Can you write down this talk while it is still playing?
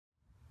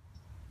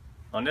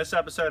On this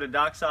episode of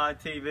DockSide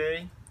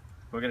TV,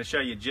 we're going to show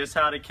you just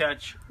how to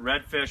catch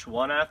redfish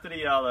one after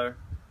the other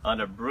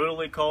under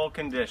brutally cold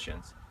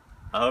conditions.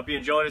 I hope you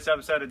enjoy this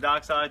episode of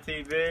DockSide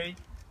TV,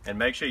 and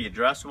make sure you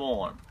dress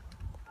warm.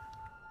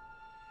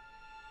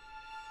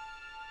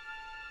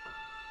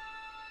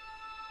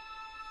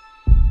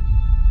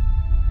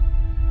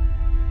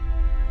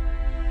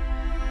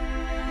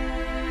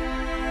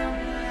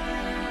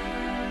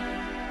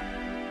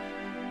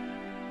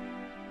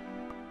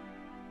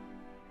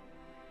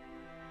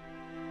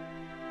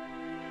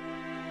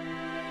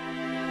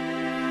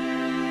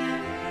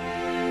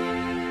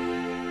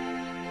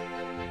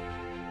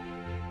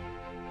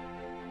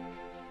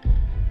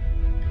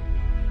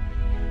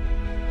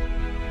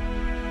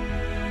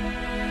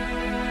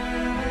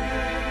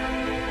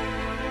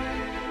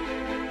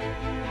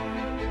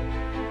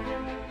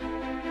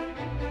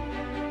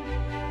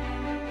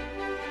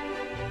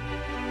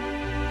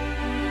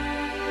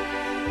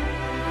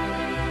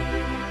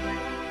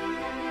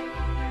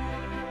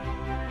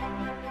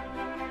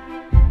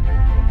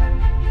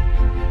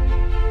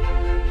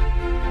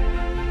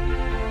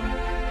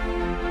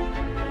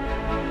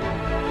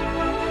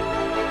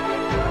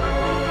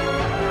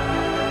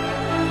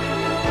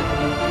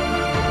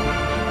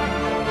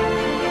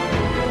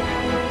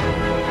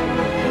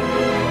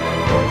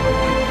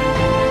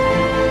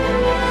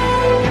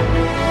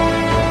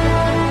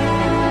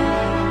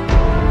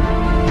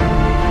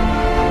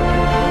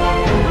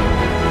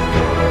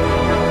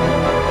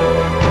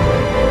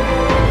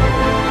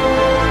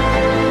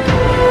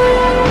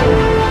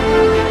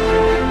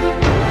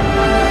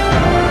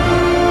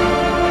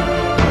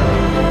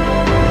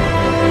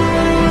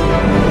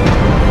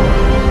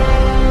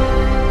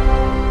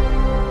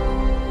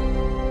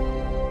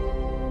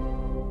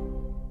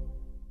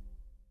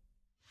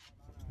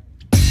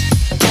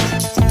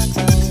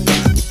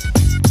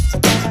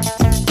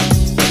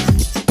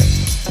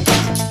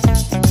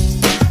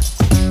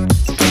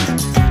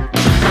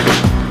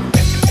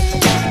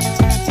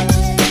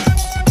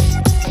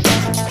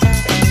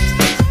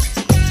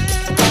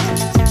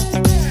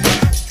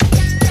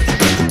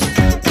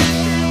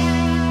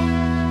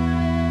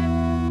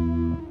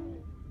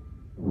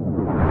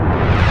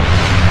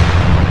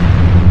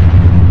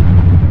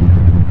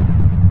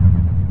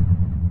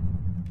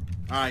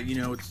 Alright, you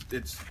know, it's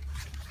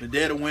the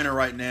dead of winter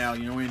right now.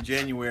 You know, we're in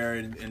January,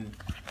 and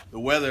the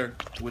weather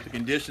with the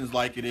conditions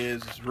like it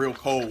is, it's real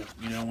cold.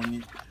 You know,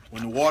 when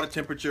the water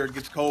temperature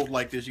gets cold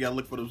like this, you gotta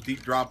look for those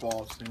deep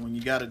drop-offs. And what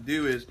you gotta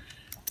do is,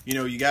 you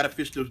know, you gotta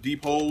fish those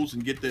deep holes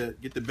and get the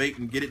bait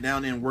and get it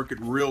down there and work it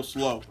real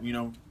slow. You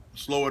know,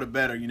 slower the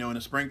better. You know, in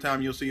the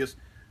springtime you'll see us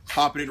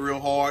popping it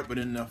real hard, but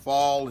in the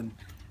fall and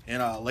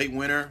late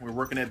winter we're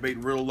working that bait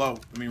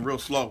real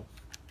slow.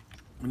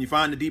 When you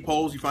find the deep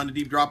holes, you find the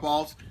deep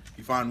drop-offs.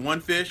 You find one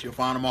fish, you'll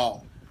find them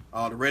all.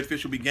 The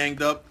redfish will be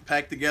ganged up,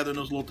 packed together in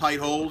those little tight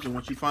holes, and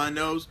once you find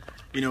those,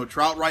 you know,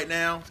 trout right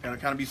now, it's gonna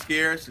kind of be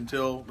scarce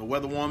until the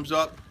weather warms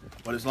up.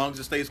 But as long as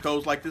it stays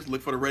cold like this,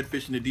 look for the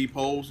redfish in the deep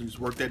holes and just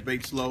work that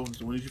bait slow. And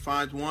so when you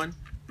find one,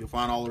 you'll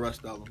find all the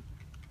rest of them.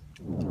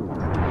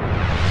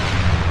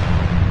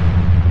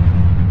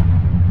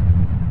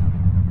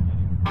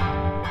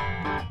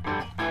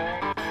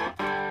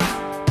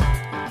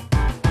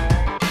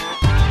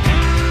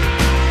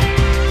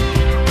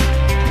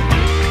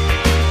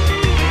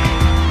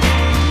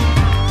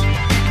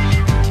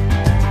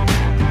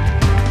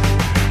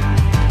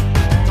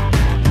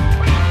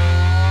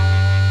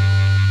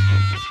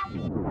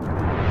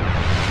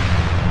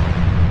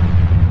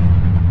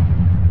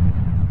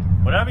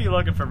 Whenever you're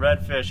looking for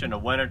redfish in the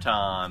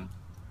wintertime,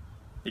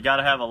 you got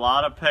to have a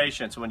lot of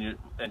patience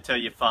until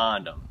you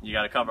find them. You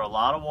got to cover a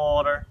lot of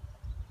water.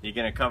 You're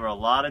going to cover a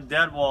lot of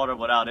dead water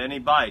without any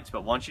bites.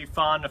 But once you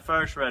find the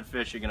first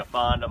redfish, you're going to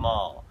find them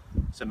all.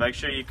 So make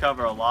sure you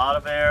cover a lot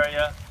of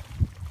area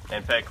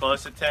and pay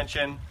close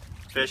attention.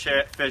 Fish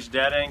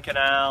dead end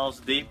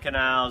canals, deep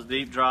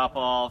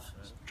drop-off.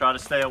 Try to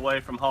stay away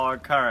from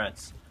hard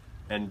currents.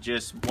 And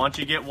just once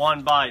you get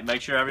one bite,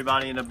 make sure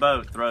everybody in the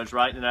boat throws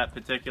right in that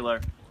particular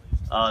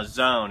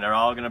zone. They're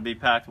all going to be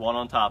packed one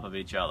on top of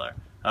each other.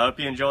 I hope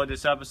you enjoyed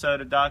this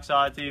episode of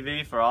DockSide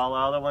TV. For all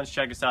other ones,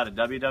 check us out at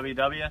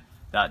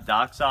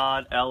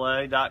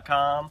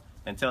www.docksidela.com.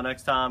 Until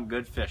next time,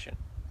 good fishing.